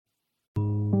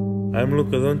I'm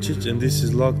Luka Doncic, and this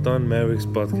is Locked On Mavericks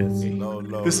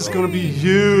podcast. This is gonna be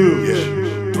huge. Yeah.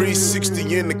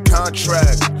 360 in the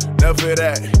contract, never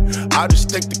that. I just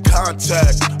take the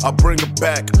contact, I bring it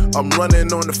back. I'm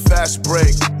running on the fast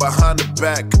break, behind the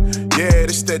back. Yeah,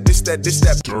 this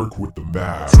that. Dirk with the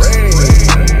Mavs.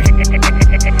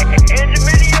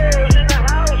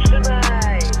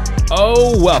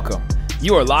 Oh, welcome.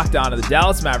 You are locked on to the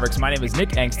Dallas Mavericks. My name is Nick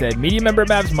Angstead, media member of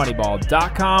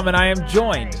MavsMoneyball.com, and I am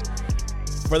joined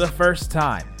for the first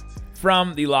time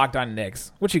from the Locked On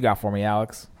Knicks. What you got for me,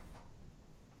 Alex?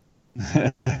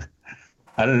 I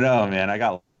don't know, man. I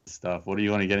got stuff. What do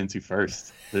you want to get into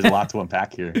first? There's a lot to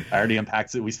unpack here. I already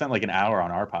unpacked it. We spent like an hour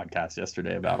on our podcast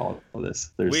yesterday about all of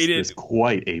this. There's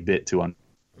quite a bit to unpack.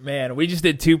 Man, we just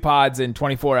did 2 pods in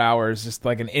 24 hours, just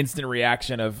like an instant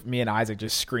reaction of me and Isaac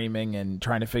just screaming and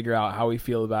trying to figure out how we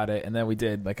feel about it. And then we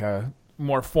did like a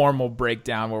more formal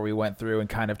breakdown where we went through and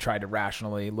kind of tried to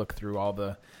rationally look through all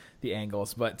the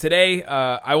angles. But today,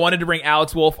 I wanted to bring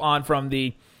Alex Wolf on from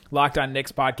the Locked On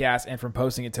Knicks podcast and from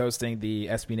Posting and Toasting, the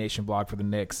SB Nation blog for the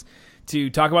Knicks, to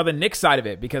talk about the Knicks side of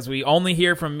it, because we only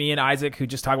hear from me and Isaac, who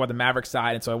just talk about the Mavericks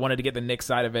side. And so I wanted to get the Knicks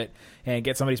side of it and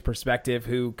get somebody's perspective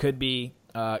who could be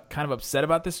kind of upset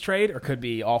about this trade or could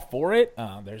be all for it.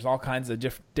 There's all kinds of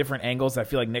different angles I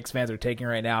feel like Knicks fans are taking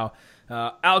right now.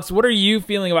 Alex, what are you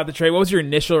feeling about the trade? What was your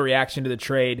initial reaction to the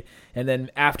trade? And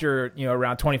then after,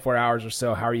 around 24 hours or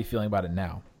so, how are you feeling about it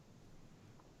now?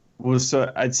 Well,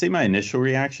 so I'd say my initial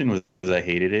reaction was I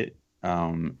hated it.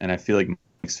 And I feel like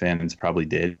Knicks fans probably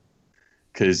did,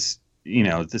 because,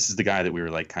 this is the guy that we were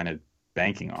like kind of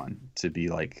banking on to be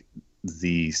like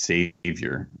the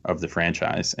savior of the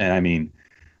franchise. And I mean,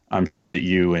 I'm sure that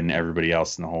you and everybody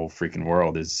else in the whole freaking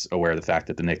world is aware of the fact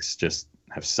that the Knicks just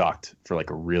have sucked for like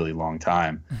a really long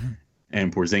time. Mm-hmm.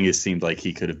 And Porzingis seemed like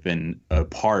he could have been a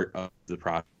part of the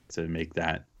process to make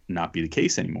that not be the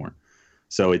case anymore.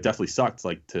 So it definitely sucked,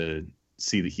 like, to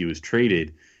see that he was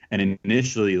traded. And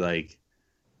initially, like,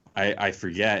 I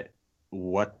forget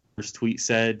what the first tweet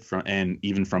said and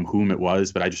even from whom it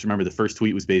was, but I just remember the first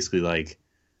tweet was basically like,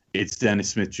 it's Dennis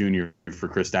Smith Jr. for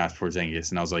Kristaps Porzingis.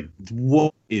 And I was like,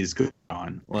 what is going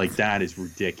on? Like, that is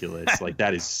ridiculous. Like,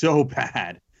 that is so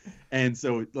bad. And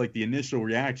so, like, the initial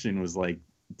reaction was like,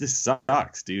 this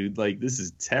sucks, dude. Like, this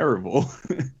is terrible.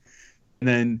 And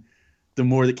then the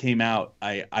more that came out,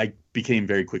 I became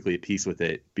very quickly at peace with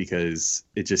it, because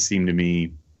it just seemed to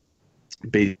me,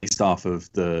 based off of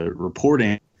the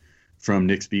reporting from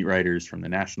Knicks beat writers, from the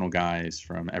national guys,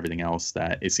 from everything else,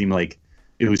 that it seemed like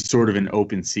it was sort of an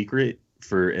open secret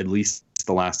for at least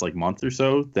the last like month or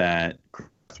so that Chris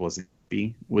wasn't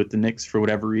happy with the Knicks for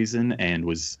whatever reason, and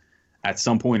was at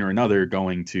some point or another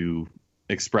going to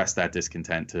express that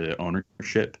discontent to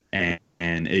ownership, and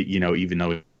it, even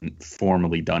though it hadn't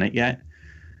formally done it yet.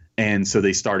 And so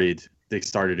they started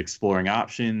exploring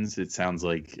options. It sounds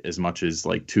like as much as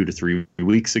like 2 to 3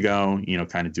 weeks ago,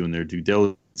 kind of doing their due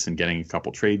diligence and getting a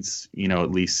couple trades,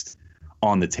 at least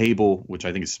on the table, which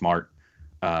I think is smart.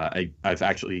 I've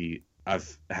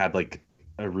had like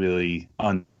a really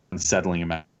unsettling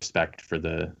amount of respect for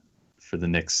the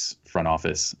Knicks front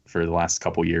office for the last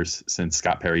couple years since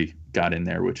Scott Perry got in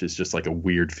there, which is just like a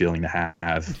weird feeling to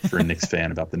have for a Knicks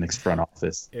fan about the Knicks front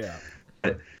office. Yeah.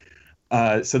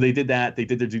 So they did that. They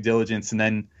did their due diligence, and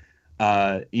then,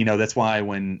 that's why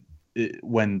when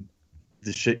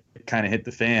the shit kind of hit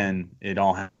the fan, it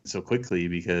all happened so quickly,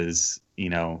 because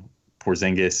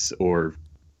Porzingis or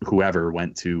whoever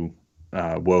went to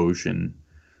Woj and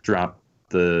dropped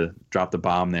the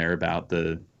bomb there about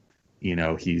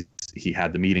he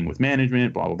had the meeting with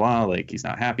management, blah blah blah, like he's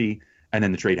not happy, and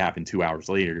then the trade happened 2 hours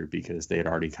later because they had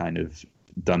already kind of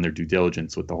done their due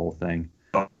diligence with the whole thing.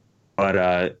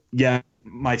 But yeah,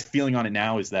 my feeling on it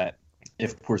now is that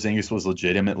if Porzingis was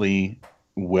legitimately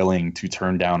willing to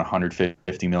turn down a $150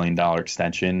 million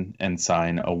extension and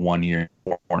sign a 1-year,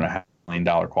 $4.5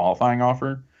 million qualifying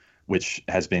offer, which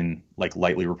has been like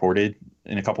lightly reported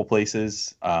in a couple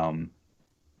places, it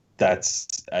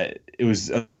was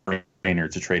a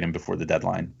brainer to trade him before the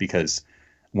deadline, because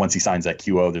once he signs that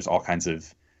QO, there's all kinds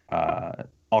of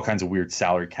weird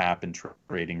salary cap and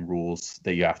trading rules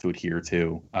that you have to adhere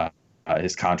to.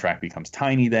 His contract becomes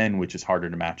tiny then, which is harder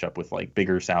to match up with like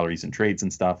bigger salaries and trades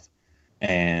and stuff.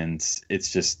 And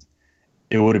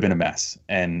it would have been a mess.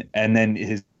 And then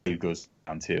his value goes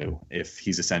down too if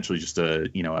he's essentially just a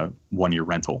 1-year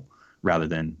rental rather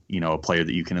than, a player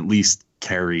that you can at least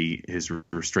carry his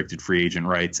restricted free agent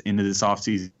rights into this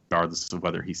offseason, regardless of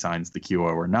whether he signs the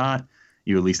QO or not.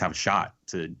 You at least have a shot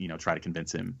to, try to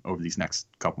convince him over these next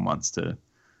couple months to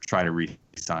try to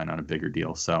re-sign on a bigger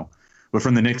deal. So, but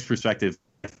from the Knicks' perspective,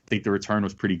 think the return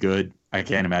was pretty good. I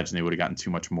can't imagine they would have gotten too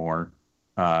much more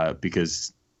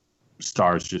because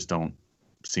stars just don't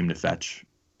seem to fetch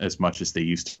as much as they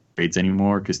used to trades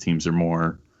anymore because teams are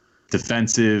more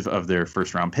defensive of their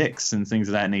first round picks and things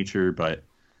of that nature. But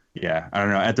yeah, I don't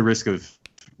know. At the risk of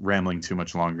rambling too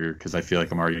much longer because I feel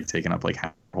like I'm already taking up like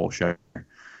half the whole show.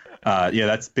 Yeah,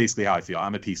 that's basically how I feel.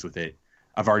 I'm at peace with it.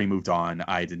 I've already moved on.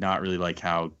 I did not really like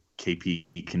how KP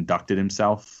conducted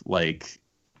himself, like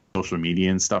social media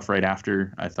and stuff right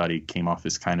after. I thought he came off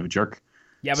as kind of a jerk.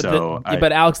 Yeah, but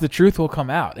but Alex, the truth will come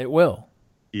out. It will.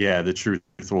 Yeah, the truth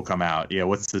will come out. Yeah,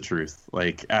 what's the truth?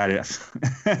 Like,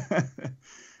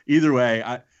 either way,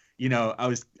 I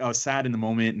was sad in the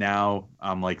moment. Now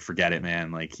I'm like, forget it,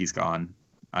 man. Like, he's gone.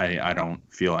 I don't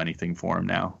feel anything for him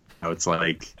now. It's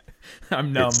like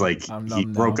I'm numb. It's like he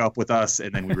broke up with us,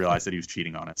 and then we realized that he was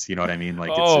cheating on us. You know what I mean?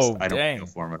 Like, it's just I don't feel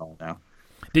for him at all now.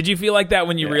 Did you feel like that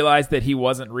when you realized that he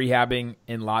wasn't rehabbing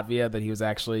in Latvia, that he was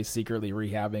actually secretly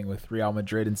rehabbing with Real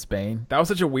Madrid in Spain? That was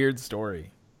such a weird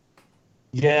story.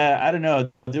 Yeah, I don't know.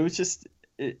 There was just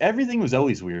everything was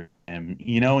always weird. And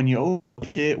you know, when you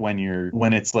overlook it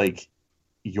when it's like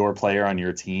your player on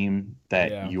your team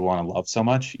that you want to love so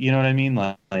much, you know what I mean?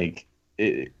 Like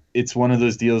it's one of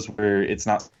those deals where it's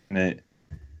not something that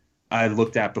I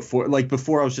looked at before. Like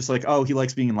before, I was just like, oh, he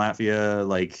likes being in Latvia.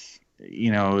 Like,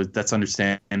 you know, that's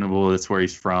understandable. That's where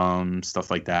he's from, stuff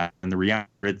like that. And the Real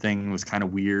Madrid thing was kind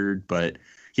of weird, but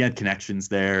he had connections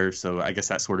there, so I guess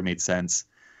that sort of made sense.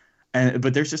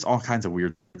 But there's just all kinds of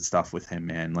weird stuff with him,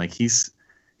 man. Like he's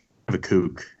a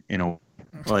kook, you know.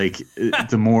 Like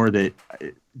the more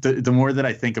that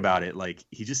I think about it, like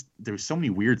there's so many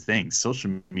weird things,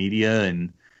 social media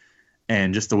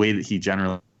and just the way that he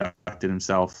generally conducted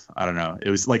himself. I don't know. It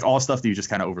was like all stuff that you just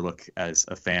kind of overlook as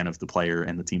a fan of the player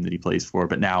and the team that he plays for.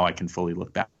 But now I can fully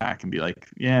look back and be like,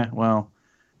 yeah, well,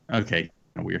 okay, kind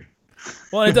of weird.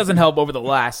 Well, it doesn't help over the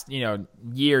last,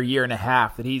 year and a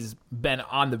half that he's been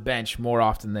on the bench more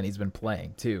often than he's been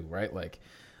playing too, right? Like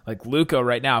Luka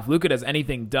right now, if Luka does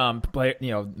anything dumb,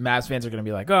 Mavs fans are going to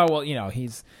be like, oh, well,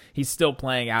 he's still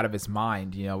playing out of his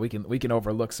mind. We can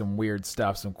overlook some weird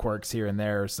stuff, some quirks here and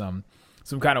there, some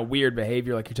kind of weird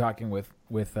behavior like you're talking with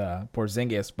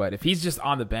Porzingis. But if he's just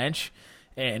on the bench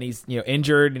and he's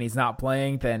injured and he's not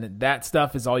playing, then that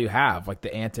stuff is all you have. Like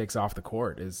the antics off the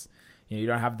court is. You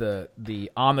don't have the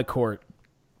on the court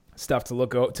stuff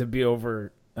to be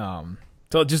over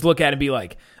to just look at and be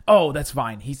like, oh, that's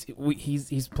fine.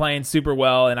 He's playing super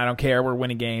well, and I don't care. We're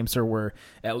winning games, or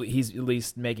he's at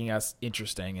least making us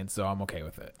interesting, and so I'm okay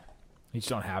with it. You just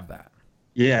don't have that.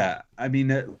 Yeah, I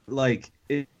mean, like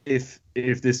if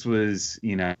this was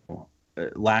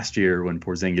last year when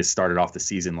Porzingis started off the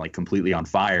season like completely on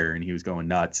fire and he was going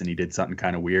nuts and he did something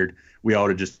kind of weird, we all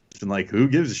would have just been like, who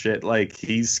gives a shit? Like,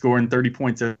 he's scoring 30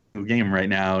 points every game right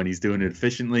now and he's doing it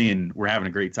efficiently and we're having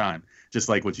a great time, just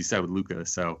like what you said with Luka.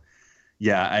 So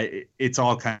yeah, it's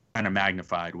all kind of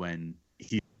magnified when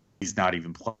he's not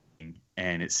even playing,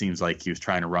 and it seems like he was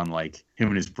trying to run like him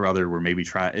and his brother were maybe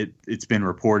it's been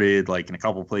reported like in a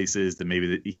couple places that maybe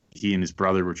that he and his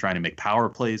brother were trying to make power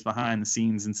plays behind the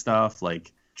scenes and stuff,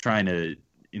 like trying to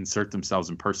insert themselves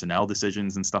in personnel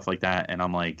decisions and stuff like that. And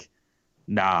I'm like,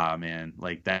 nah, man,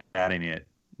 like that ain't it.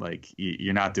 Like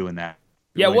you're not doing that.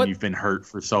 Yeah, when you've been hurt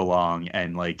for so long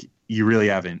and like you really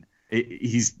haven't.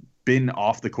 He's been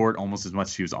off the court almost as much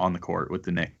as he was on the court with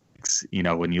the Knicks,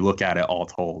 when you look at it all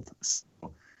told. So,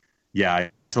 yeah,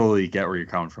 I totally get where you're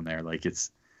coming from there. Like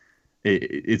it's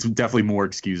definitely more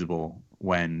excusable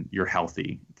when you're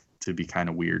healthy to be kind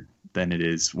of weird than it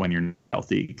is when you're not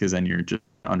healthy, because then you're just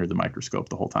under the microscope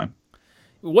the whole time.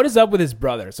 What is up with his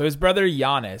brother? So his brother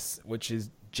Giannis, which is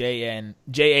Janis,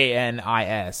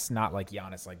 not like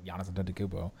Giannis, like Giannis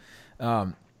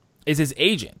Antetokounmpo, is his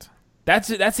agent.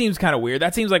 That seems kind of weird.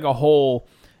 That seems like a whole.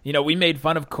 We made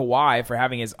fun of Kawhi for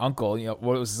having his uncle. What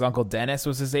was his uncle Dennis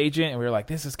was his agent, and we were like,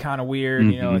 this is kind of weird.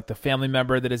 Mm-hmm. Like the family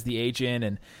member that is the agent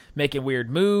and making weird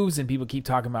moves, and people keep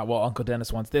talking about, well, Uncle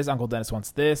Dennis wants this, Uncle Dennis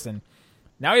wants this, and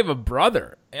now we have a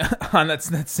brother on that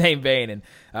same vein. And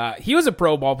he was a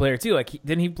pro ball player too. Like,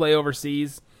 didn't he play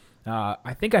overseas?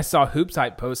 I think I saw Hoops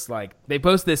Hype post, like, they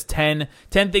post this 10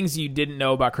 things you didn't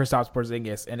know about Kristaps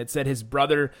Porzingis, and it said his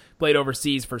brother played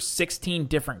overseas for 16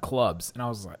 different clubs. And I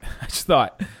was like, I just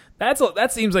thought,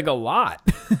 that seems like a lot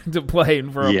to play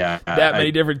for that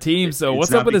many different teams. So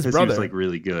what's up with his brother? He was like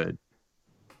really good.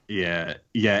 Yeah.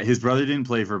 His brother didn't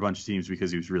play for a bunch of teams because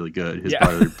he was really good. His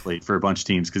brother played for a bunch of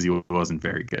teams because he wasn't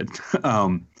very good.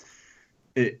 From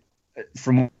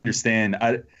what I understand,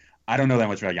 I don't know that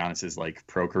much about Giannis's like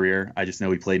pro career. I just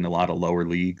know he played in a lot of lower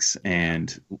leagues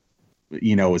and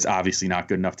was obviously not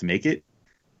good enough to make it.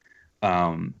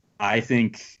 I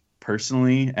think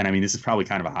personally, and I mean, this is probably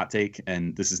kind of a hot take,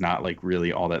 and this is not like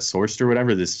really all that sourced or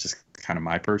whatever. This is just kind of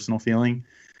my personal feeling,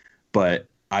 but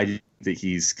I think that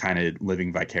he's kind of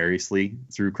living vicariously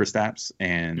through Kristaps,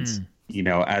 and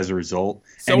as a result,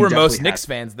 so were most Knicks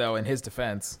fans, though. In his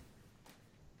defense,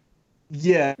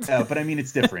 yeah, but I mean,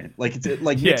 it's different. Like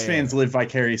Knicks fans live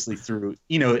vicariously through.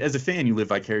 As a fan, you live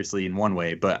vicariously in one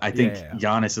way, but I think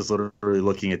Giannis is literally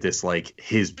looking at this like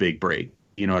his big break.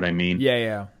 You know what I mean?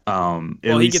 Yeah.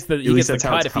 Well, he gets the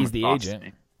cut if he's the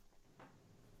agent.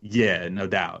 Yeah, no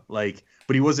doubt.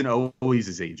 But he wasn't always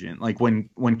his agent. Like when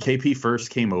KP first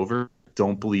came over,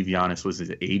 don't believe Giannis was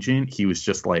his agent. He was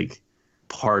just like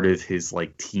part of his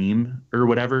like team or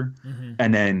whatever. Mm-hmm.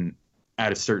 And then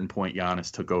at a certain point,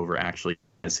 Giannis took over actually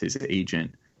as his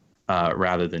agent,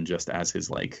 rather than just as his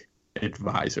like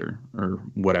advisor or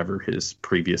whatever his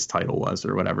previous title was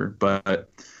or whatever. But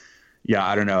yeah,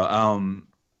 I don't know.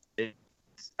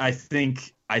 I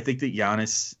think that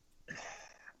Giannis,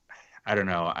 I don't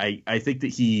know. I think that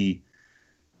he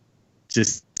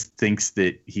just thinks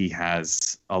that he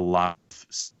has a lot of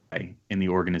say in the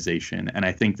organization. And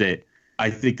I think that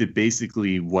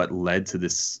basically what led to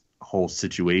this whole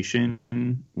situation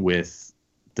with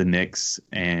the Knicks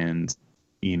and,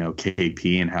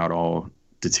 KP and how it all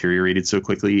deteriorated so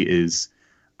quickly is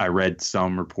I read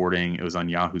some reporting, it was on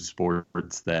Yahoo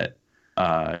Sports, that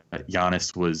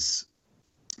Giannis was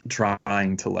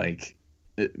trying to like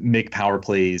make power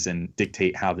plays and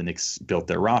dictate how the Knicks built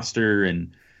their roster,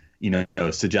 and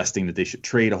suggesting that they should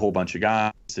trade a whole bunch of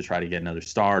guys to try to get another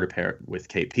star to pair with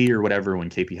KP or whatever, when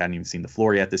KP hadn't even seen the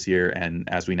floor yet this year, and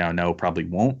as we now know, probably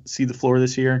won't see the floor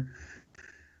this year.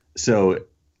 So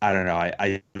I don't know.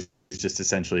 I was just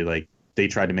essentially like they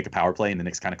tried to make a power play and the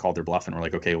Knicks kind of called their bluff and were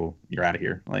like, okay, well, you're out of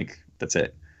here. Like, that's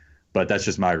it. But that's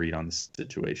just my read on the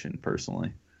situation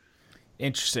personally.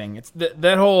 Interesting. It's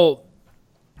that whole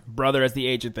brother as the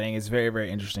agent thing is very, very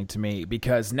interesting to me,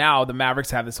 because now the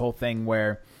Mavericks have this whole thing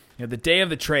where, the day of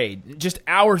the trade, just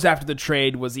hours after the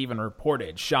trade was even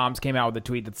reported, Shams came out with a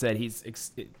tweet that said he's,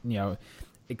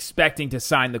 expecting to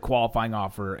sign the qualifying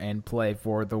offer and play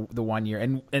for the 1 year.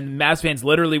 And Mavs fans,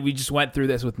 literally, we just went through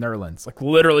this with Nerlens. Like,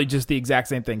 literally just the exact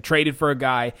same thing. Traded for a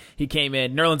guy. He came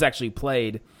in. Nerlens actually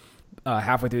played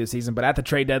halfway through the season, but at the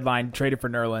trade deadline, traded for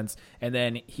Nerlens, and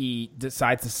then he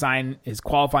decides to sign his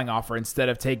qualifying offer instead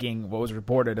of taking what was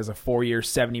reported as a 4-year,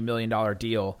 $70 million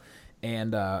deal.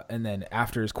 And then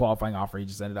after his qualifying offer, he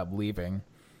just ended up leaving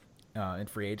in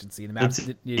free agency. The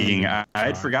Mavs, I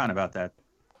had forgotten about that.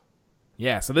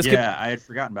 Yeah, so I had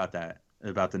forgotten about that,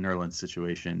 about the Nerlens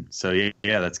situation. So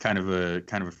yeah, that's kind of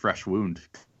a fresh wound.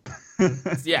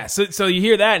 Yeah, so you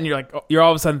hear that and you're like, you're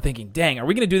all of a sudden thinking, dang, are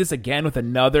we going to do this again with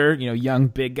another young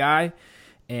big guy?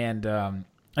 And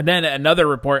then another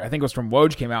report, I think it was from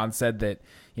Woj, came out and said that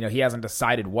he hasn't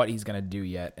decided what he's going to do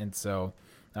yet, and so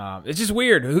it's just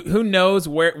weird. Who knows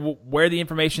where the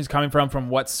information is coming from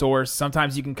what source?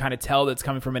 Sometimes you can kind of tell that it's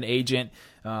coming from an agent.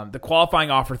 The qualifying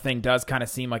offer thing does kind of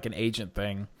seem like an agent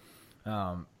thing,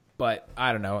 but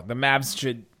I don't know. The Mavs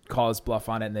should call his bluff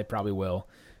on it, and they probably will.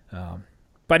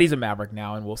 But he's a Maverick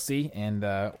now, and we'll see. And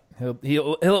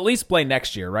he'll at least play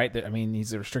next year, right? I mean,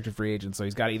 he's a restricted free agent, so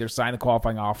he's got to either sign the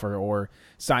qualifying offer or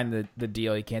sign the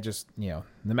deal. He can't just, the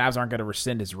Mavs aren't going to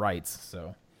rescind his rights.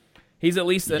 So he's at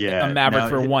least a Maverick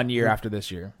for 1 year after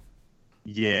this year.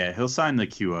 Yeah, he'll sign the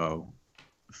QO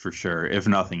for sure, if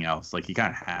nothing else. Like, he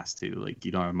kind of has to. Like,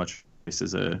 you don't have much choice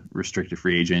as a restricted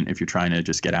free agent if you're trying to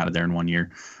just get out of there in 1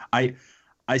 year. I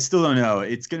still don't know.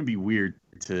 It's going to be weird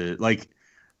to, like,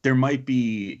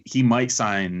 he might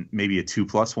sign maybe a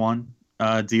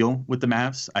 2+1 deal with the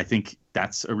Mavs. I think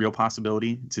that's a real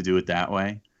possibility to do it that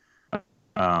way.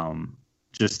 So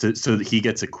that he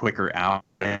gets a quicker out.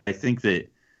 I think that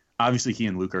obviously he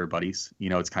and Luka are buddies.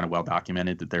 It's kind of well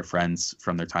documented that they're friends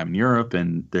from their time in Europe,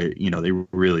 and they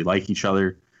really like each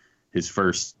other. His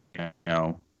first,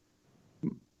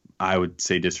 I would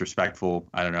say disrespectful,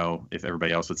 I don't know if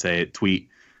everybody else would say it, tweet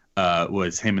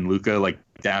was him and Luka like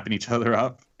dapping each other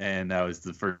up. And that was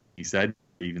the first he said.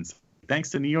 He even said,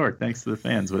 thanks to New York, thanks to the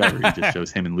fans, whatever. He just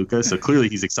shows him and Luka. So clearly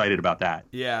he's excited about that.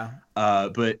 Yeah.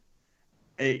 But,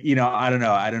 I don't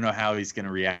know. I don't know how he's going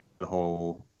to react to the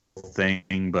whole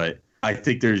thing. But I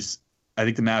think the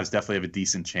Mavs definitely have a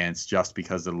decent chance just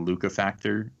because of the Luka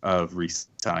factor of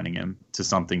re-signing him to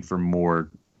something for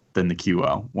more than the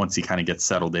QO once he kind of gets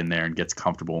settled in there and gets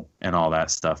comfortable and all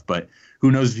that stuff. But who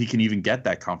knows if he can even get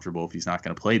that comfortable if he's not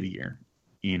going to play the year.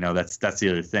 That's the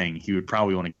other thing. He would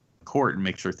probably want to court and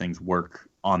make sure things work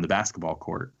on the basketball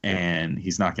court, and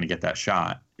he's not going to get that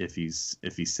shot if he's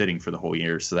sitting for the whole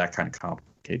year. So that kind of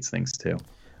complicates things too.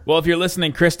 Well, if you're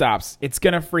listening, Kristaps, it's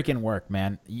going to freaking work,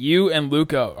 man. You and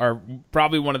Luka are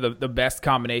probably one of the best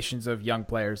combinations of young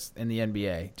players in the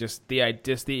NBA. Just the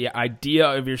idea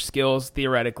of your skills,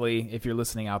 theoretically, if you're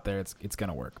listening out there, it's going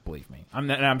to work, believe me.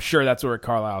 I'm sure that's what Rick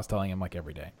Carlisle is telling him like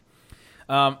every day.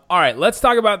 All right, let's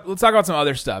talk about some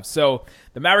other stuff. So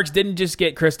the Mavericks didn't just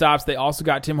get Kristaps; they also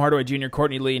got Tim Hardaway Jr.,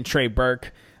 Courtney Lee, and Trey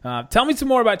Burke. Tell me some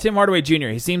more about Tim Hardaway Jr.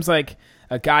 He seems like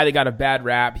a guy that got a bad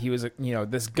rap. He was,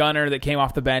 this gunner that came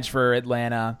off the bench for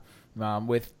Atlanta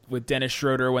with Dennis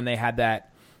Schroeder when they had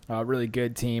that really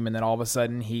good team, and then all of a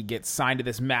sudden he gets signed to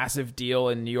this massive deal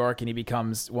in New York, and he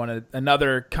becomes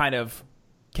another kind of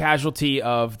casualty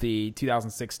of the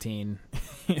 2016,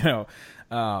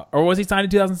 or was he signed in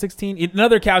 2016?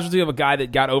 Another casualty of a guy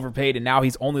that got overpaid, and now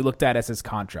he's only looked at as his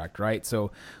contract, right?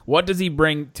 So what does he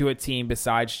bring to a team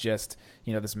besides just,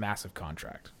 this massive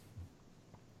contract?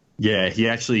 Yeah,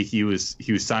 he was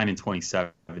signed in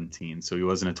 2017, so he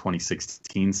wasn't a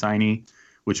 2016 signee,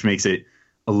 which makes it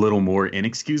a little more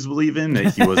inexcusable even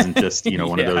that he wasn't just,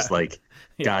 one of those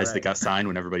guys that got signed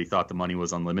when everybody thought the money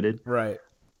was unlimited. Right.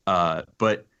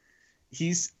 But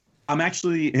I'm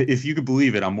actually, if you could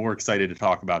believe it, I'm more excited to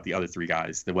talk about the other three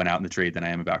guys that went out in the trade than I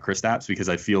am about Kristaps because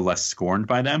I feel less scorned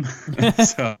by them.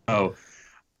 So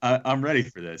I'm ready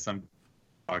for this. I'm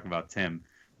talking about Tim.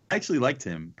 I actually liked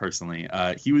him personally.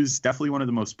 He was definitely one of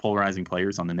the most polarizing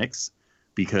players on the Knicks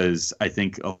because I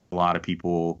think a lot of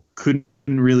people couldn't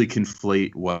really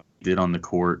conflate what he did on the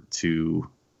court to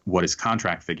what his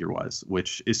contract figure was,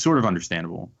 which is sort of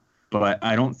understandable. But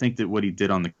I don't think that what he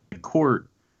did on the court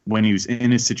when he was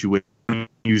in his situation,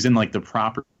 he was in like the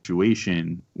proper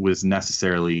situation, was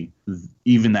necessarily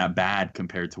even that bad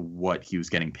compared to what he was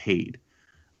getting paid.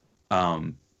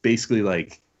 Basically,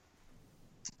 like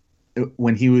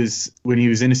when he was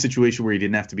in a situation where he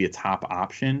didn't have to be a top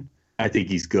option, I think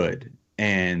he's good.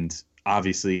 And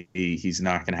obviously, he's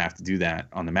not going to have to do that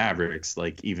on the Mavericks.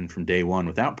 Like even from day one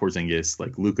without Porzingis,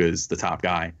 like Luka's the top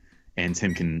guy. And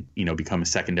Tim can, become a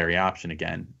secondary option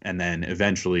again. And then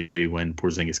eventually when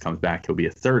Porzingis comes back, he'll be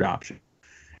a third option.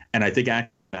 And I think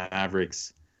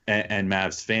Mavericks and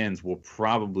Mavs fans will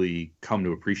probably come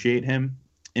to appreciate him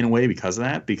in a way because of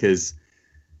that, because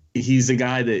he's a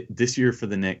guy that this year for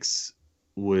the Knicks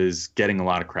was getting a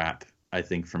lot of crap, I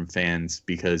think, from fans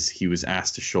because he was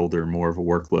asked to shoulder more of a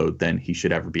workload than he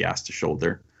should ever be asked to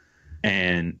shoulder.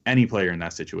 And any player in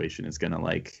that situation is going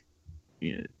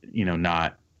to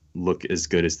not look as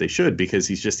good as they should because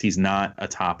he's not a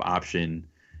top option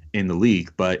in the league.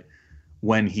 But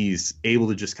when he's able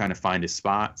to just kind of find his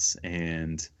spots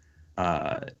and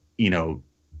not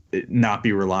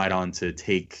be relied on to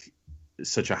take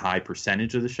such a high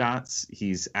percentage of the shots,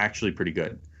 he's actually pretty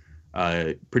good.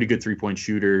 Pretty good 3-point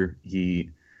shooter.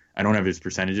 I don't have his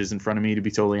percentages in front of me, to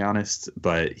be totally honest,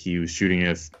 but he was shooting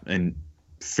a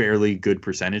fairly good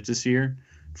percentage this year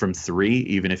from three,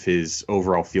 even if his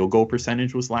overall field goal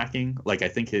percentage was lacking. Like I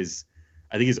think his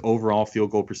overall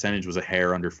field goal percentage was a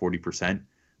hair under 40%,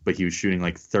 but he was shooting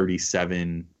like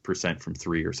 37% from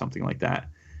three or something like that.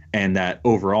 And that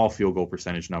overall field goal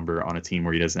percentage number on a team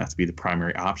where he doesn't have to be the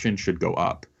primary option should go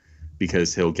up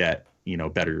because he'll get,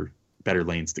 better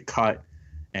lanes to cut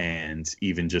and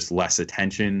even just less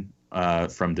attention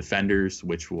from defenders,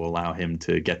 which will allow him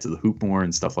to get to the hoop more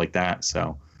and stuff like that.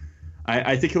 So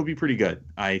I think he'll be pretty good.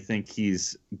 I think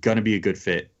he's going to be a good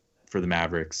fit for the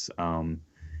Mavericks.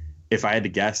 If I had to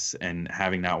guess, and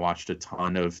having not watched a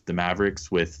ton of the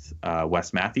Mavericks with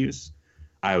Wes Matthews,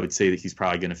 I would say that he's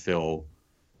probably going to fill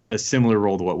a similar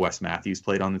role to what Wes Matthews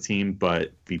played on the team,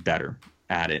 but be better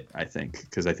at it, I think,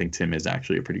 because I think Tim is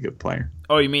actually a pretty good player.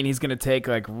 Oh, you mean he's going to take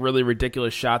like really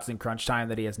ridiculous shots in crunch time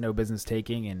that he has no business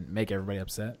taking and make everybody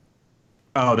upset?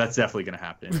 Oh, that's definitely going to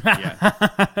happen.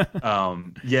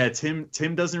 Yeah.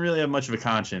 Tim doesn't really have much of a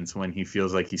conscience when he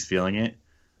feels like he's feeling it.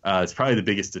 It's probably the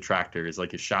biggest detractor is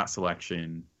like his shot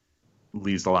selection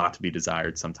leaves a lot to be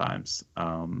desired sometimes.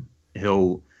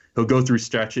 He'll go through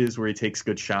stretches where he takes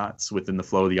good shots within the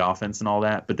flow of the offense and all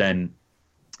that, but then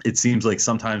it seems like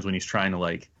sometimes when he's trying to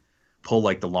like pull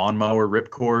like the lawnmower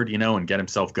ripcord, and get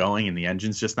himself going and the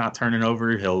engine's just not turning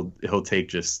over, he'll take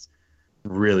just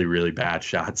really, really bad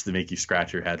shots to make you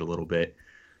scratch your head a little bit.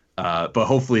 But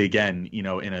hopefully, again, in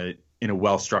a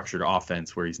well-structured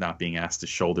offense where he's not being asked to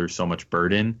shoulder so much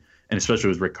burden, and especially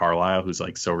with Rick Carlisle, who's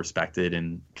like so respected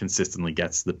and consistently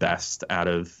gets the best out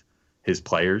of his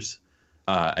players,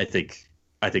 I think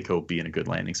he'll be in a good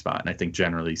landing spot. And I think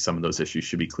generally some of those issues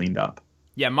should be cleaned up.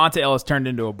 Yeah, Monta Ellis turned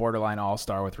into a borderline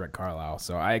all-star with Rick Carlisle,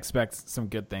 so I expect some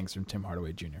good things from Tim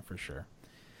Hardaway Jr. for sure.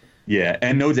 Yeah,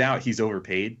 and no doubt he's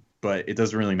overpaid, but it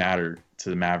doesn't really matter to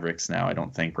the Mavericks now, I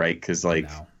don't think, right? Because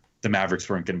the Mavericks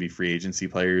weren't going to be free agency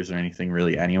players or anything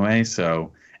really anyway.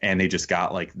 So, and they just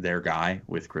got like their guy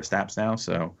with Kristaps now.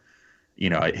 So,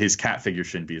 his cap figure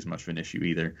shouldn't be as much of an issue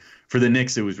either. For the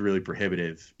Knicks, it was really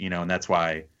prohibitive, and that's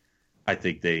why I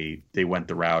think they went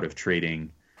the route of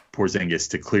trading Porzingis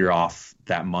to clear off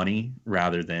that money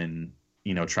rather than,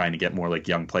 trying to get more like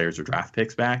young players or draft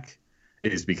picks back,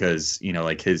 is because,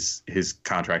 like his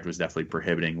contract was definitely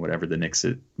prohibiting whatever the Knicks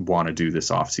want to do this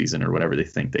offseason or whatever they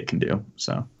think they can do.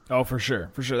 So. Oh, for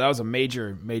sure. That was a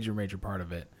major part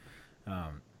of it.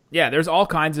 Yeah, there's all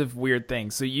kinds of weird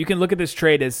things. So you can look at this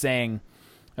trade as saying,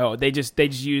 oh, they just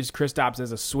used Kristaps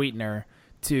as a sweetener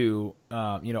to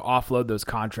offload those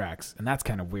contracts, and that's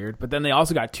kind of weird. But then they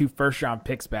also got 2 first-round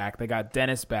picks back. They got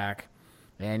Dennis back,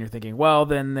 and you're thinking, well,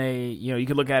 then they, you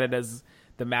could look at it as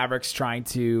the Mavericks trying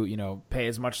to, pay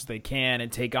as much as they can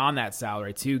and take on that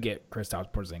salary to get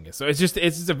Kristaps Porzingis. So it's just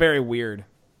a very weird,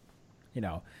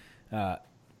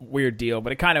 weird deal.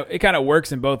 But it kind of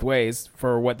works in both ways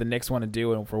for what the Knicks want to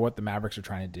do and for what the Mavericks are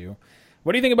trying to do.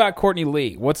 What do you think about Courtney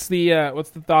Lee? What's the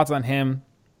thoughts on him?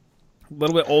 A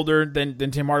little bit older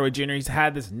than Tim Hardaway Jr. He's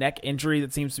had this neck injury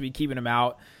that seems to be keeping him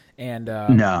out. And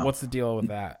no. What's the deal with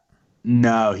that?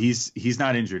 No, he's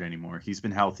not injured anymore. He's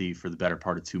been healthy for the better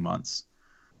part of 2 months.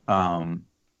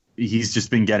 He's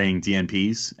just been getting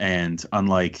DNPs, and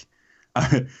unlike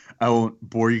I won't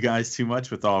bore you guys too much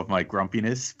with all of my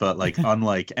grumpiness, but like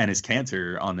unlike Enes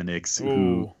Kanter on the Knicks,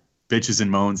 who bitches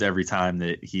and moans every time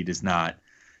that he does not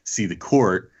see the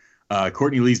court,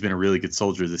 Courtney Lee's been a really good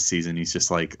soldier this season. He's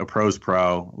just like a pro's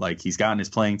pro. Like, he's gotten his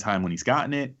playing time when he's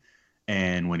gotten it,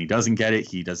 and when he doesn't get it,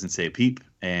 he doesn't say a peep.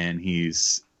 And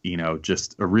he's,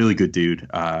 just a really good dude.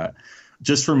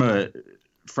 Just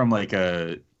from like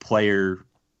a player,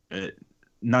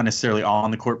 not necessarily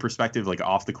on the court perspective, like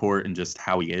off the court and just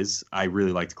how he is, I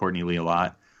really liked Courtney Lee a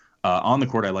lot. On the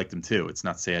court, I liked him too. It's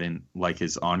not to say I didn't like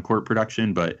his on-court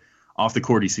production, but off the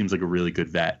court, he seems like a really good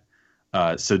vet.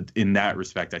 So in that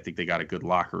respect, I think they got a good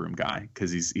locker room guy,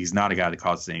 because he's not a guy that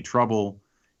causes any trouble.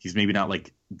 He's maybe not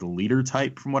like the leader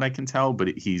type from what I can tell, but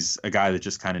he's a guy that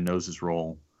just kind of knows his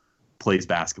role, plays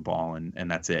basketball, and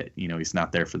that's it. He's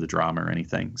not there for the drama or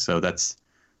anything. So that's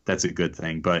a good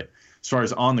thing. But as far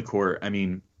as on the court, I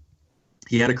mean,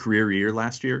 he had a career year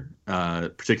last year,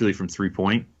 particularly from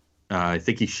 3-point. I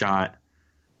think he shot,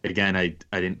 again, I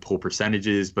didn't pull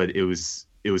percentages, but it was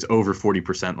over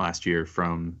 40% last year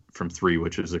from 3,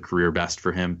 which was a career best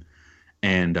for him.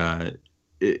 And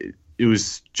it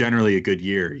was generally a good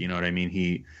year. You know what I mean?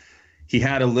 He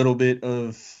had a little bit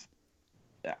of,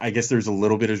 I guess there's a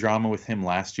little bit of drama with him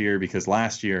last year, because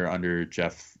last year under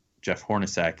Jeff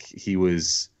Hornacek, he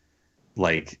was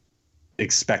like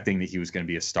expecting that he was going to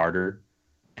be a starter.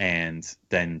 And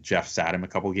then Jeff sat him a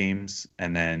couple games,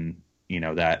 and then,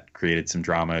 that created some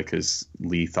drama because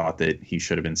Lee thought that he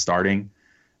should have been starting.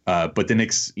 But the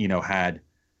Knicks, had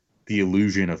the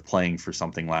illusion of playing for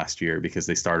something last year, because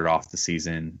they started off the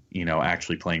season,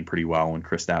 actually playing pretty well when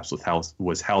Kristaps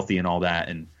was healthy and all that,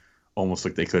 and almost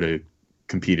like they could have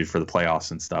competed for the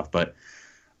playoffs and stuff. But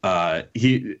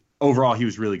overall, he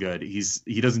was really good.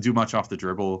 He doesn't do much off the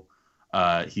dribble.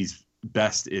 He's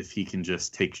best if he can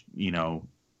just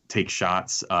take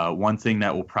shots. One thing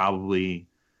that will probably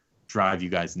drive you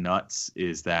guys nuts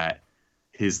is that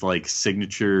his like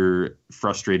signature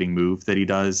frustrating move that he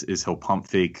does is he'll pump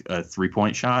fake a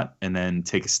 3-point shot and then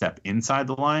take a step inside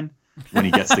the line when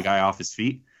he gets the guy off his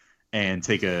feet and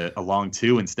take a long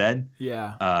 2 instead.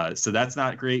 Yeah. So that's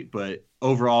not great, but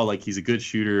overall, like, he's a good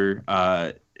shooter.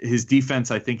 His defense,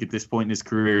 I think, at this point in his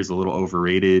career is a little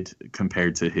overrated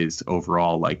compared to his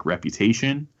overall like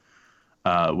reputation,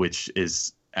 which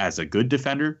is as a good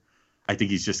defender. I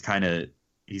think he's just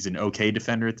he's an okay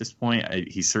defender at this point.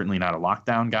 He's certainly not a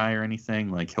lockdown guy or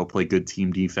anything. Like, he'll play good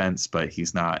team defense, but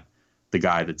he's not the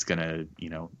guy that's going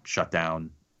to, shut down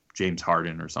James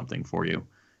Harden or something for you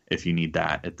if you need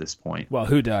that at this point. Well,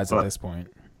 who does at this point?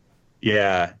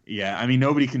 Yeah. I mean,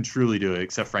 nobody can truly do it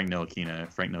except Frank Ntilikina.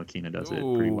 Frank Ntilikina does it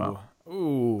pretty well.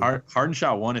 Ooh. Harden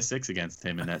shot 1 of 6 against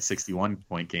him in that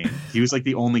 61-point game. He was like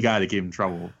the only guy that gave him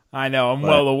trouble. I know.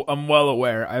 I'm well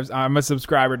aware. I'm a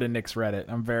subscriber to Knicks Reddit.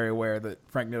 I'm very aware that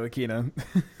Frank Ntilikina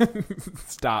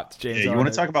stopped James Harden. You want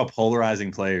to talk about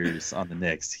polarizing players on the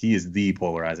Knicks? He is the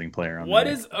polarizing player on the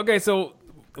Knicks. Okay? So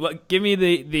give me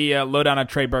the lowdown on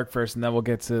Trey Burke first, and then we'll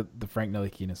get to the Frank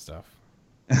Ntilikina stuff.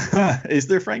 Is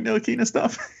there Frank Ntilikina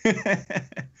stuff?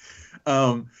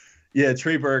 Yeah,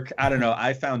 Trey Burke. I don't know.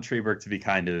 I found Trey Burke to be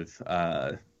kind of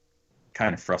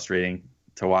frustrating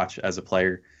to watch as a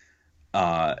player.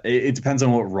 It depends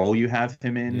on what role you have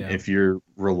him in. Yeah. If you're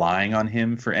relying on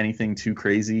him for anything too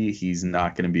crazy, he's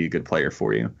not going to be a good player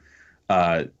for you.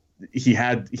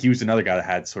 he was another guy that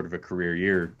had sort of a career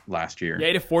year last year. Yeah,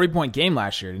 he had a 40-point game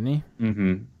last year, didn't he?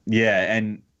 Mm-hmm. Yeah,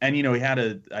 and he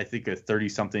had I think a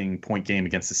 30-something point game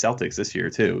against the Celtics this year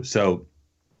too. So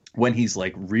when he's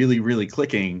like really, really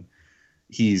clicking,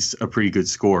 he's a pretty good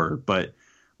scorer. But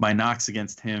my knocks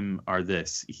against him are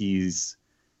this: he's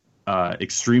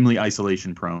extremely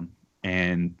isolation prone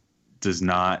and does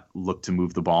not look to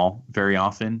move the ball very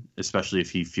often, especially if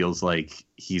he feels like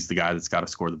he's the guy that's got to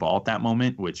score the ball at that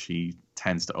moment, which he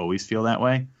tends to always feel that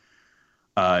way.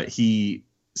 He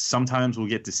sometimes will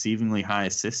get deceivingly high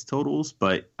assist totals,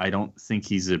 but I don't think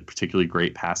he's a particularly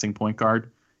great passing point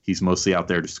guard. He's mostly out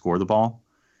there to score the ball.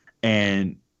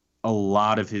 And a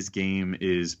lot of his game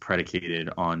is predicated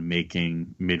on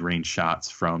making mid-range shots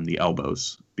from the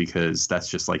elbows because that's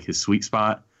just like his sweet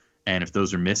spot. And if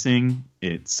those are missing,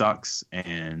 it sucks.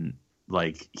 And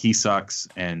like he sucks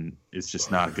and it's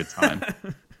just not a good time.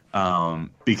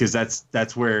 Because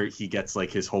that's where he gets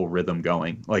like his whole rhythm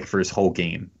going, like for his whole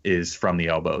game is from the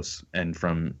elbows and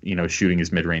from, shooting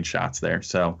his mid-range shots there.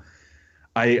 So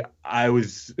I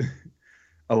was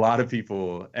a lot of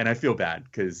people, and I feel bad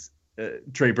because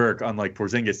Trey Burke, unlike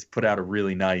Porzingis, put out a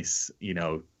really nice,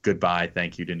 goodbye,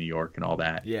 thank you to New York and all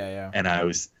that. Yeah. And I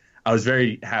was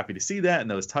very happy to see that, and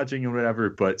that was touching and whatever.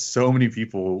 But so many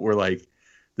people were like,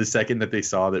 the second that they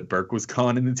saw that Burke was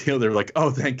gone in the deal, they were like,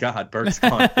 "Oh, thank God, Burke's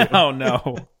gone." Oh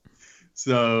no.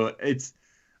 So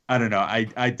I don't know.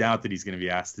 I doubt that he's going to be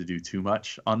asked to do too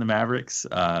much on the Mavericks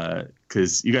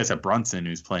because you guys have Brunson,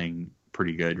 who's playing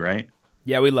pretty good, right?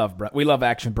 Yeah, we love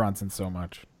Action Brunson so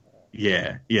much.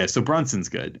 Yeah. So Brunson's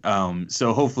good.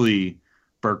 So hopefully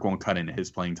Burke won't cut into his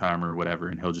playing time or whatever,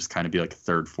 and he'll just kind of be like a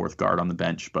third, fourth guard on the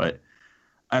bench. But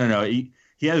I don't know.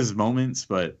 He has his moments,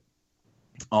 but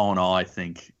all in all, I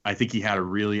think he had a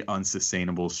really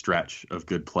unsustainable stretch of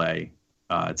good play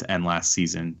to end last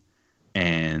season,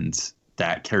 and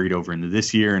that carried over into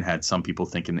this year and had some people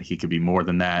thinking that he could be more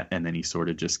than that, and then he sort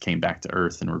of just came back to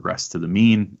earth and regressed to the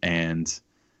mean, and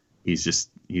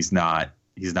he's not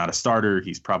a starter.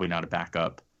 He's probably not a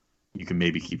backup. You can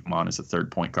maybe keep him on as a third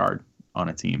point guard on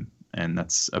a team, and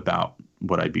that's about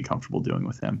what I'd be comfortable doing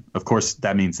with him. Of course,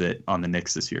 that means that on the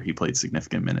Knicks this year, he played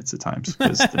significant minutes at times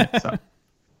because the Knicks suck.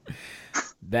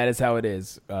 That is how it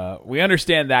is. We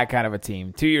understand that kind of a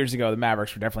team. 2 years ago, the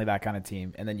Mavericks were definitely that kind of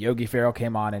team. And then Yogi Ferrell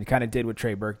came on and kind of did what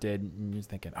Trey Burke did. And you're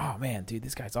thinking, oh, man, dude,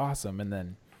 this guy's awesome. And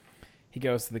then he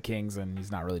goes to the Kings, and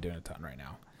he's not really doing a ton right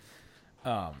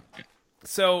now.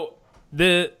 So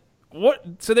there's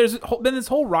been this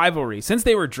whole rivalry since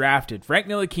they were drafted, Frank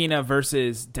Ntilikina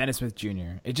versus Dennis Smith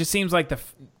Jr. It just seems like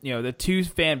the two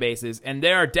fan bases, and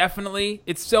there are definitely,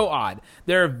 it's so odd.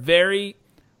 There are very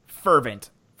fervent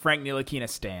Frank Ntilikina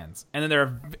stands, and then there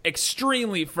are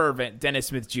extremely fervent Dennis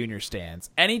Smith Jr.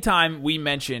 stands. Anytime we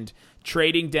mentioned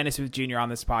trading Dennis Smith Jr. on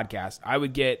this podcast, I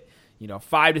would get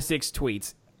 5 to 6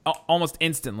 tweets almost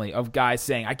instantly of guys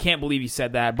saying, "I can't believe you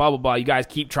said that, blah blah blah. You guys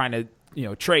keep trying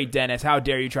to trade Dennis. How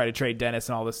dare you try to trade Dennis,"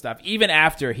 and all this stuff. Even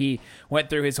after he went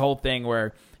through his whole thing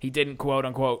where he didn't quote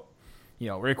unquote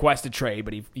request a trade,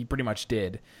 but he pretty much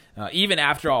did. Even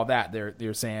after all that,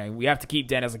 they're saying, we have to keep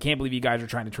Dennis. I can't believe you guys are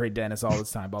trying to trade Dennis all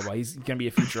this time, blah, blah. He's going to be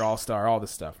a future all-star, all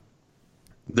this stuff.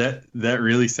 That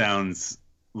really sounds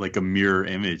like a mirror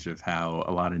image of how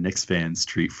a lot of Knicks fans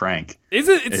treat Frank.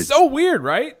 It's so weird,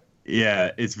 right?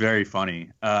 Yeah, it's very funny.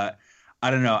 I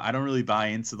don't know. I don't really buy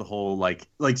into the whole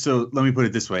so let me put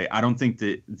it this way. I don't think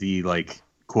that the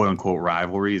quote unquote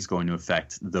rivalry is going to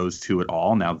affect those two at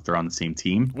all now that they're on the same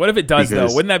team. What if it does though?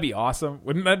 Wouldn't that be awesome?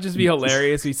 Wouldn't that just be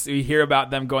hilarious? We hear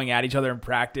about them going at each other in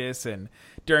practice, and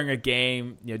during a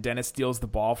game, Dennis steals the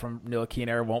ball from Ntilikina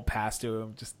or won't pass to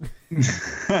him. Just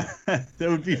that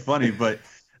would be funny, but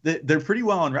they're pretty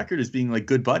well on record as being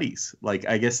good buddies.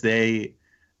 I guess they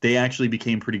actually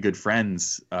became pretty good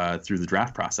friends through the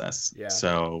draft process. Yeah.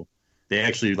 So they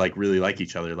actually really like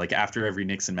each other. After every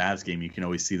Knicks and Mavs game, you can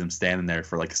always see them standing there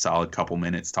for a solid couple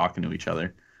minutes talking to each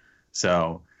other.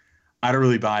 So I don't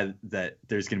really buy that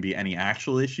there's going to be any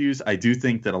actual issues. I do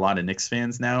think that a lot of Knicks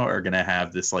fans now are going to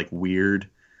have this weird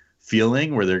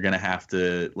feeling where they're going to have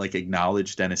to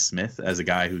acknowledge Dennis Smith as a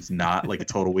guy who's not a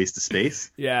total waste of space.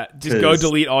 Yeah, just go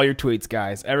delete all your tweets,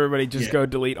 guys. Everybody just go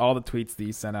delete all the tweets that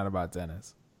you sent out about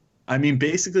Dennis. I mean,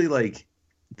 basically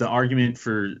the argument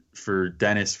for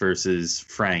Dennis versus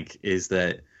Frank is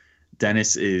that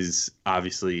Dennis is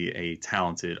obviously a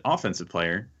talented offensive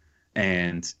player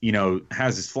and,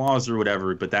 has his flaws or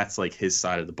whatever, but that's his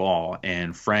side of the ball.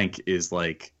 And Frank is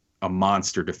a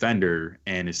monster defender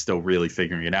and is still really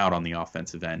figuring it out on the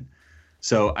offensive end.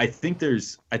 So I think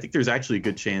there's actually a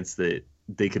good chance that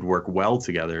they could work well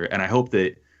together. And I hope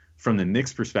that from the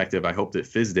Knicks perspective, I hope that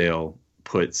Fizdale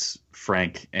puts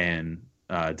Frank and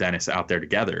Dennis out there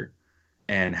together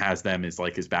and has them as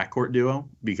like his backcourt duo,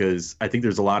 because I think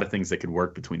there's a lot of things that could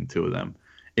work between the two of them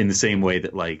in the same way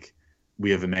that like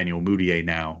we have Emmanuel Mudiay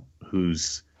now,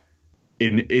 who's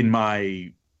in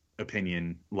my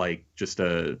opinion, like just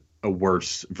a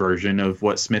worse version of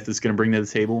what Smith is going to bring to the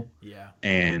table. Yeah.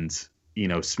 And, you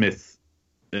know, Smith,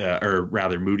 or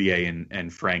rather Mudiay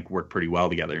and Frank work pretty well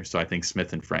together. So I think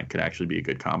Smith and Frank could actually be a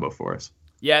good combo for us.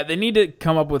 Yeah, they need to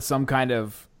come up with some kind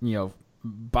of, you know,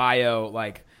 bio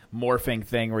like morphing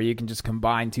thing where you can just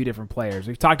combine two different players.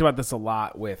 We've talked about this a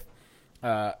lot with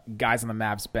guys on the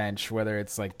Mavs bench, whether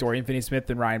it's like Dorian Finney-Smith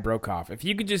and Ryan Broekhoff. If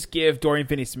you could just give Dorian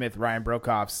Finney-Smith Ryan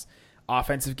Broekhoff's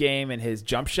offensive game and his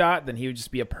jump shot, then he would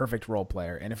just be a perfect role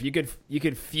player. And if you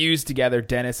could fuse together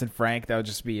Dennis and Frank, that would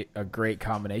just be a great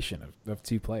combination of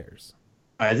two players.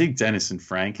 I think Dennis and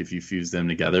Frank, if you fuse them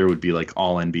together, would be like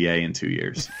all NBA in 2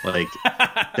 years. Like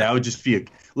that would just be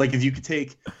like if you could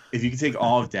take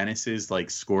all of Dennis's like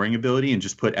scoring ability and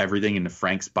just put everything into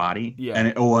Frank's body, yeah.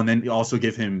 and then also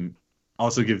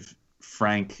give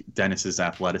Frank Dennis's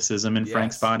athleticism in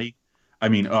Frank's body. I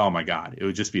mean, oh my God, it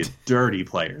would just be a dirty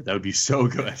player. That would be so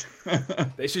good.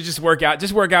 They should just work out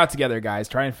together, guys.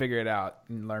 Try and figure it out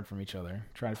and learn from each other.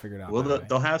 Try to figure it out. Well,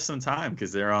 they'll have some time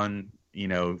because they're on, you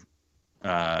know,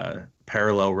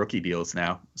 parallel rookie deals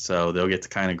now, so they'll get to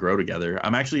kind of grow together.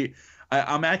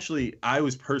 I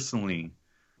was personally,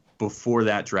 before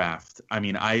that draft, I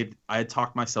mean, I had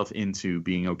talked myself into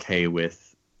being okay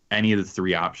with any of the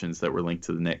three options that were linked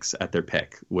to the Knicks at their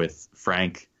pick, with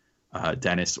Frank,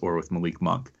 Dennis, or with Malik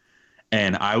Monk.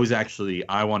 And I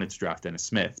wanted to draft Dennis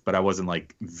Smith, but I wasn't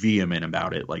like vehement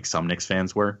about it like some Knicks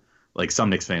fans were. Like some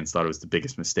Knicks fans thought it was the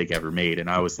biggest mistake ever made, and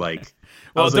I was like,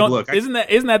 look, isn't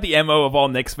that the MO of all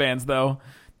Knicks fans though?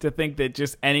 To think that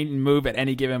just any move at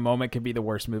any given moment could be the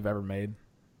worst move ever made.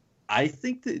 I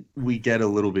think that we get a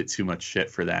little bit too much shit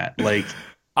for that. Like,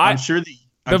 I'm sure the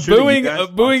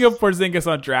booing of Porzingis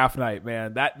on draft night,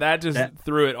 man, that just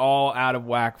threw it all out of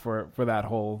whack for that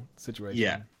whole situation.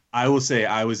 Yeah. I will say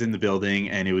I was in the building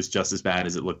and it was just as bad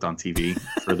as it looked on TV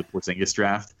for the Porzingis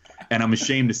draft. And I'm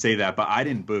ashamed to say that, but I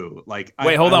didn't boo. Like,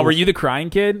 wait, hold on. Were you the crying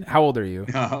kid? How old are you?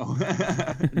 No,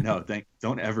 no.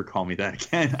 Don't ever call me that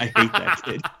again. I hate that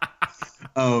kid.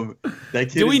 That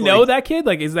kid. Do we know that kid?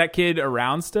 Like, is that kid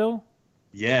around still?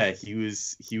 Yeah, he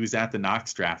was at the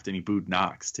Knox draft and he booed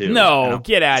Knox too. No,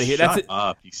 get out of here. Shut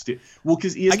up, you well,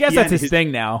 because I guess that's his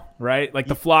thing now, right? Like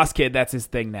the floss kid, that's his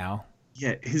thing now.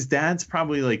 Yeah, his dad's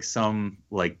probably like some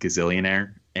like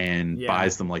gazillionaire and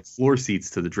buys them like floor seats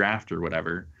to the draft or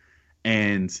whatever.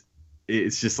 And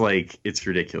it's just like, it's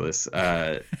ridiculous.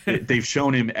 They've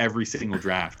shown him every single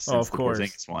draft since the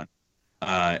Porzingis one.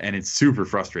 And it's super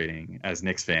frustrating as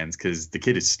Knicks fans because the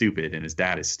kid is stupid and his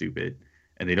dad is stupid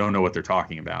and they don't know what they're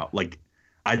talking about. Like,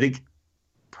 I think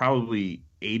probably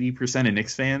 80% of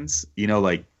Knicks fans, you know,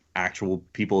 like actual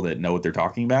people that know what they're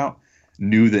talking about,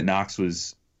 knew that Knox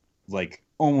was like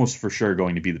almost for sure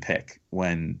going to be the pick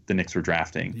when the Knicks were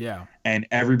drafting. Yeah. And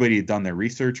everybody had done their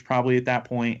research probably at that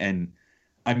point. And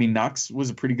I mean, Knox was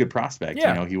a pretty good prospect.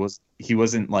 Yeah. You know, he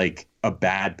wasn't like a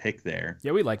bad pick there.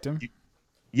 Yeah, we liked him.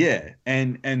 Yeah.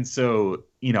 And so,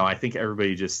 you know, I think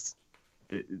everybody just,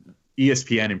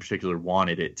 ESPN in particular,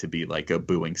 wanted it to be like a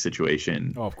booing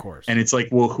situation. Oh, of course. And it's like,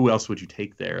 well, who else would you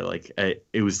take there? Like,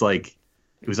 it was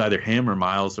either him or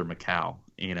Miles or Macau,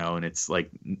 you know, and it's like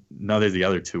none of the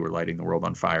other two were lighting the world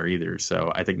on fire either.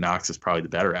 So I think Knox is probably the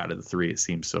better out of the three, it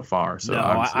seems so far. So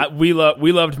no, we loved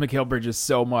Mikal Bridges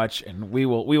so much, and we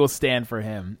will stand for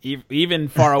him, even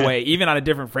far away, even on a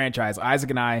different franchise. Isaac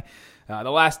and I, the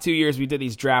last 2 years we did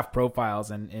these draft profiles,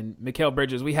 and Mikal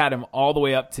Bridges, we had him all the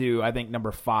way up to I think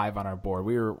number 5 on our board.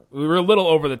 We were a little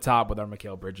over the top with our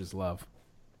Mikal Bridges love.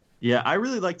 Yeah, I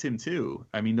really liked him too.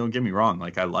 I mean, don't get me wrong.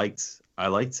 Like I liked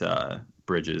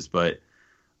Bridges, but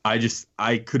I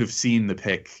could have seen the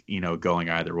pick, you know, going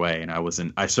either way, and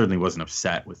I certainly wasn't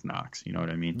upset with Knox. You know what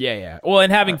I mean? Yeah. Well,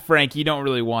 and having Frank, you don't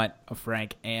really want a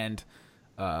Frank and,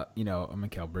 you know, a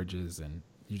Mikal Bridges, and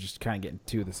you just kind of get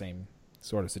into the same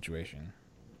sort of situation.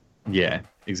 Yeah,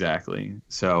 exactly.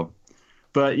 So,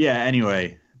 but yeah.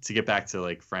 Anyway, to get back to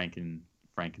like Frank and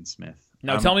Smith.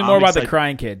 No, tell me more about the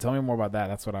crying kid. Tell me more about that.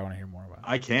 That's what I want to hear more about.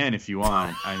 I can if you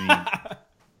want. I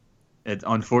mean,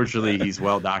 unfortunately, he's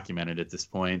well documented at this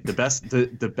point.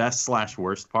 The best /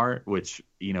 worst part, which,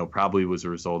 you know, probably was a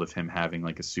result of him having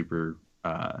like a super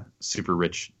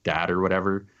rich dad or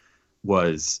whatever,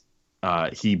 was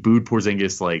he booed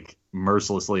Porzingis like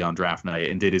mercilessly on draft night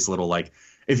and did his little like,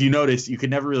 if you notice, you could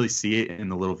never really see it in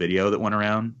the little video that went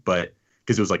around, but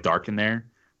because it was like dark in there.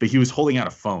 but he was holding out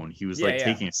a phone. He was Yeah.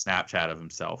 taking a Snapchat of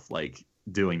himself, like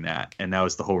doing that. And that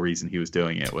was the whole reason he was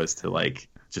doing it, was to like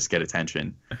just get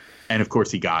attention. And of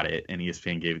course he got it, and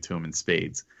ESPN gave it to him in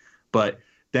spades. But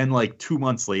then like 2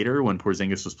 months later, when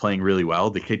Porzingis was playing really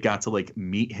well, the kid got to like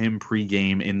meet him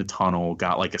pregame in the tunnel,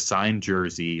 got like a signed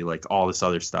jersey, like all this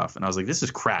other stuff. And I was like, this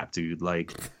is crap, dude.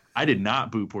 Like, I did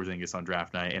not boo Porzingis on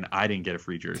draft night, and I didn't get a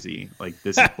free jersey. Like,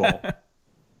 this is bull.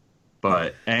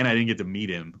 And I didn't get to meet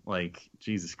him. Like,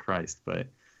 Jesus Christ. But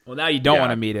Well, now you don't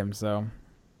want to meet him, so.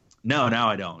 No, now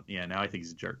I don't. Yeah, now I think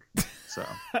he's a jerk. So,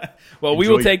 well, we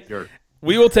will take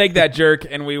that jerk,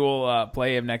 and we will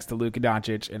play him next to Luka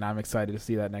Doncic, and I'm excited to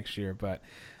see that next year. But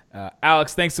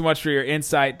Alex, thanks so much for your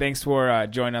insight. Thanks for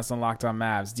joining us on Locked On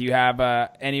Mavs. Do you have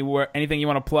anything you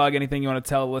want to plug? Anything you want to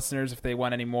tell listeners if they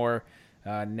want any more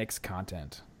Knicks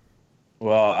content?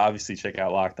 Well, obviously check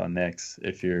out Locked On Knicks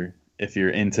if you're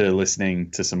into listening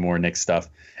to some more Knicks stuff.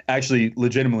 Actually,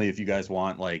 legitimately, if you guys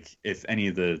want, like, if any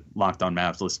of the Locked On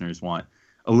Mavs listeners want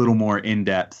a little more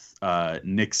in-depth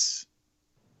Knicks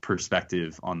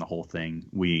perspective on the whole thing,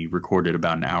 we recorded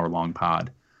about an hour-long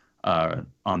pod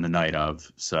on the night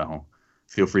of. So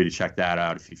feel free to check that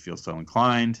out if you feel so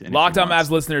inclined. And Locked On Mavs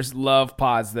listeners love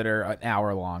pods that are an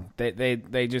hour long.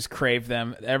 They just crave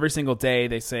them every single day.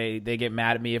 They say they get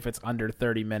mad at me if it's under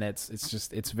 30 minutes.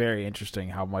 It's very interesting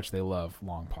how much they love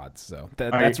long pods. So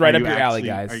that's right up your alley,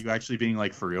 guys. Are you actually being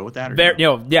like for real with that?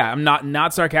 Yeah, I'm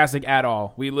not sarcastic at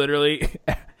all. We literally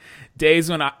days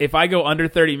when if I go under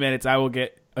 30 minutes, I will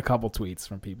get a couple tweets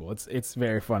from people. It's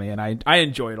very funny, and I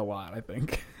enjoy it a lot, I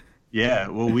think. Yeah,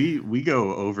 well, we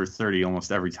go over 30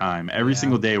 almost every time. Every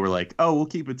single day we're like, oh, we'll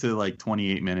keep it to like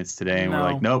 28 minutes today. And we're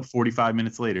like, nope, 45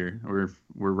 minutes later, we're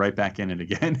right back in it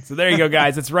again. So there you go,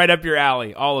 guys. It's right up your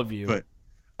alley, all of you. But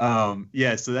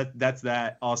yeah, so that's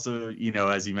that. Also,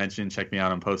 as you mentioned, check me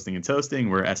out on Posting and Toasting.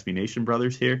 We're SB Nation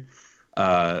brothers here.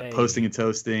 Posting and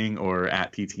Toasting, or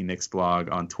at PT Knicks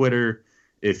blog on Twitter.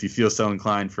 If you feel so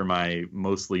inclined for my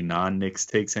mostly non-Knicks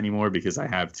takes anymore, because I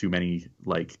have too many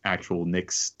like actual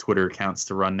Knicks Twitter accounts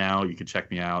to run now, you can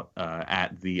check me out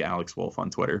at the Alex Wolf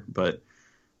on Twitter. But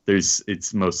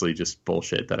it's mostly just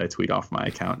bullshit that I tweet off my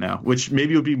account now, which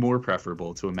maybe would be more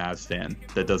preferable to a Mavs fan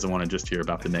that doesn't want to just hear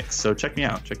about the Knicks. So check me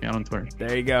out. Check me out on Twitter.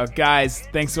 There you go, guys.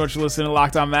 Thanks so much for listening to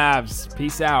Locked On Mavs.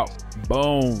 Peace out.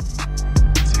 Boom.